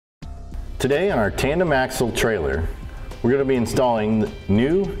Today on our tandem axle trailer, we're going to be installing the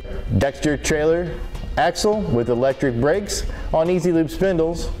new Dexter Trailer Axle with electric brakes on EZ-Lube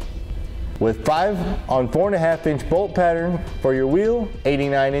spindles with 5 on 4.5 inch bolt pattern for your wheel,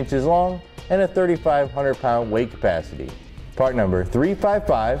 89 inches long, and a 3,500 pound weight capacity. Part number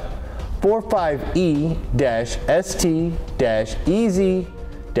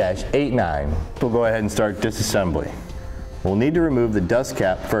 355-45E-ST-EZ-89. We'll go ahead and start disassembly. We'll need to remove the dust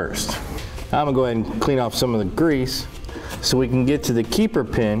cap first. I'm gonna go ahead and clean off some of the grease so we can get to the keeper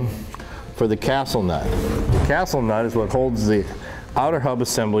pin for the castle nut. The castle nut is what holds the outer hub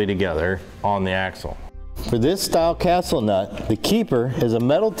assembly together on the axle. For this style castle nut, the keeper is a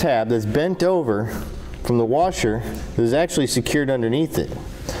metal tab that's bent over from the washer that is actually secured underneath it.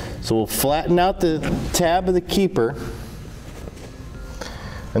 So we'll flatten out the tab of the keeper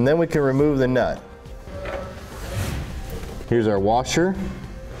and then we can remove the nut. Here's our washer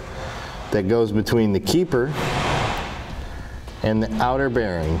that goes between the keeper and the outer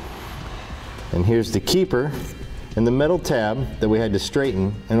bearing. And here's the keeper and the metal tab that we had to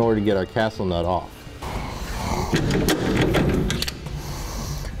straighten in order to get our castle nut off.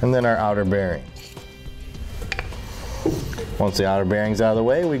 And then our outer bearing. Once the outer bearing's out of the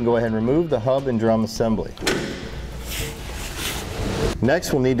way, we can go ahead and remove the hub and drum assembly.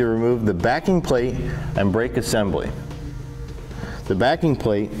 Next, we'll need to remove the backing plate and brake assembly. The backing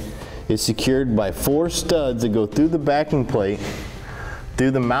plate is secured by 4 studs that go through the backing plate,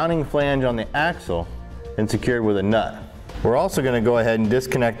 through the mounting flange on the axle, and secured with a nut. We're also going to go ahead and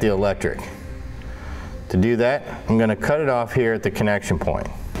disconnect the electric. To do that, I'm going to cut it off here at the connection point.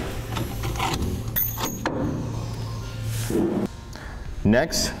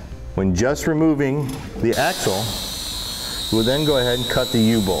 Next, when just removing the axle, we'll then go ahead and cut the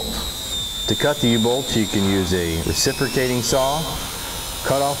U-bolt. To cut the U-bolts, you can use a reciprocating saw,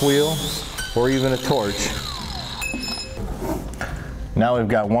 cut-off wheel, or even a torch. Now we've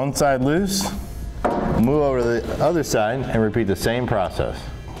got one side loose, move over to the other side and repeat the same process.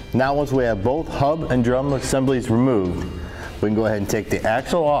 Now once we have both hub and drum assemblies removed, we can go ahead and take the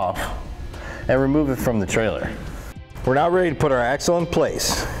axle off and remove it from the trailer. We're now ready to put our axle in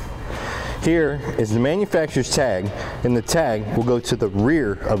place. Here is the manufacturer's tag, and the tag will go to the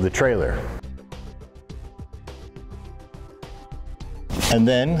rear of the trailer. And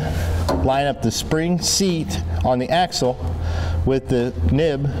then line up the spring seat on the axle with the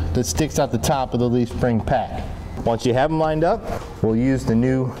nib that sticks out the top of the leaf spring pack. Once you have them lined up, we'll use the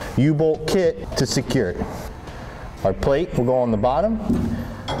new U-bolt kit to secure it. Our plate will go on the bottom,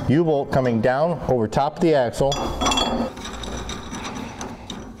 U-bolt coming down over top of the axle.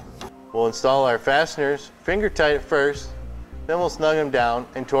 We'll install our fasteners finger tight at first, then we'll snug them down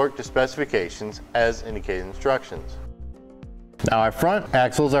and torque to specifications as indicated in instructions. Now our front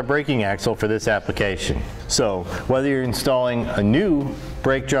axle is our braking axle for this application. So whether you're installing a new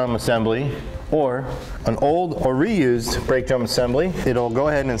brake drum assembly or an old or reused brake drum assembly, it'll go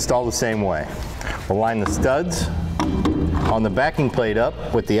ahead and install the same way. We'll line the studs on the backing plate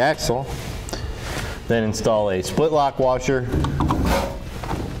up with the axle, then install a split lock washer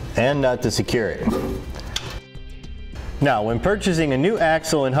and nut to secure it. Now, when purchasing a new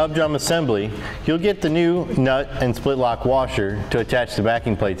axle and hub drum assembly, you'll get the new nut and split lock washer to attach the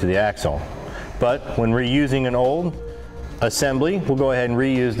backing plate to the axle. But when reusing an old assembly, we'll go ahead and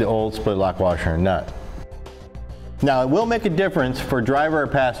reuse the old split lock washer and nut. Now, it will make a difference for driver or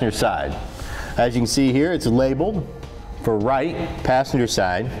passenger side. As you can see here, it's labeled for right passenger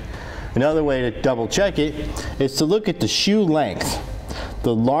side. Another way to double check it is to look at the shoe length.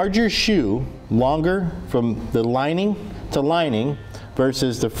 The larger shoe, longer from the lining to lining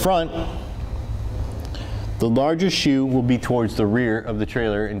versus the front, the larger shoe will be towards the rear of the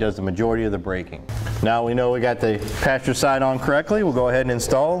trailer and does the majority of the braking. Now we know we got the passenger side on correctly, we'll go ahead and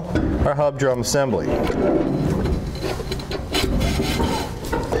install our hub drum assembly.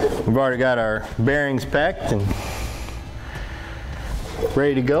 We've already got our bearings packed and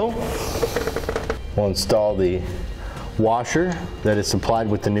ready to go. We'll install the washer that is supplied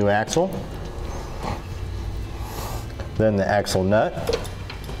with the new axle, then the axle nut.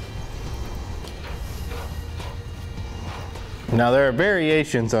 Now there are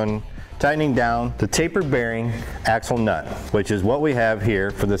variations on tightening down the tapered bearing axle nut, which is what we have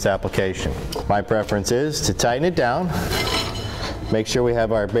here for this application. My preference is to tighten it down, make sure we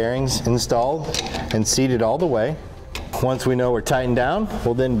have our bearings installed and seated all the way. Once we know we're tightened down,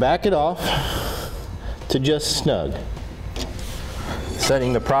 we'll then back it off to just snug,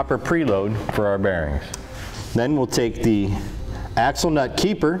 setting the proper preload for our bearings. Then we'll take the axle nut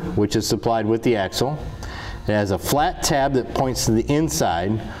keeper, which is supplied with the axle, It has a flat tab that points to the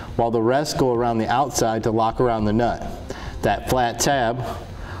inside, while the rest go around the outside to lock around the nut. That flat tab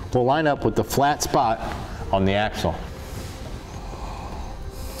will line up with the flat spot on the axle.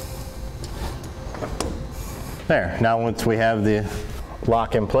 There, now once we have the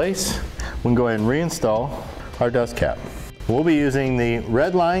lock in place, we can go ahead and reinstall our dust cap. We'll be using the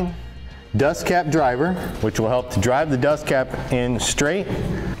Redline dust cap driver, which will help to drive the dust cap in straight.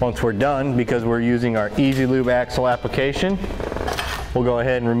 Once we're done, because we're using our EZ-Lube axle application, we'll go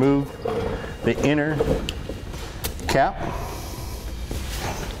ahead and remove the inner cap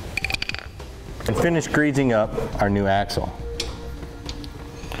and finish greasing up our new axle.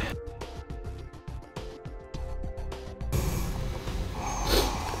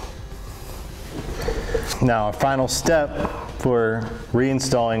 Now, our final step for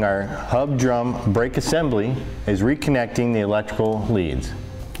reinstalling our hub drum brake assembly is reconnecting the electrical leads.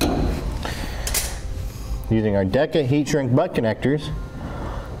 Using our Deca heat shrink butt connectors,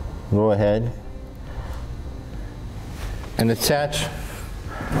 go ahead and attach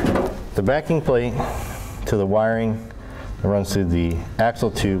the backing plate to the wiring that runs through the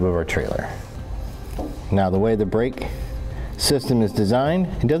axle tube of our trailer. Now, the way the brake system is designed,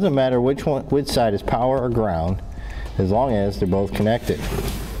 it doesn't matter which side is power or ground, as long as they're both connected.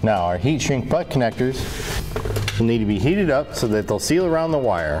 Now, our heat shrink butt connectors will need to be heated up so that they'll seal around the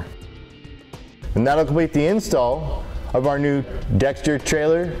wire. And that'll complete the install of our new Dexter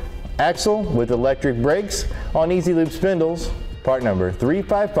Trailer Axle with electric brakes on EZ-Lube spindles, part number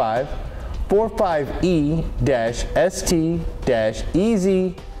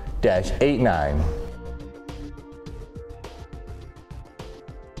 35545E-ST-EZ-89.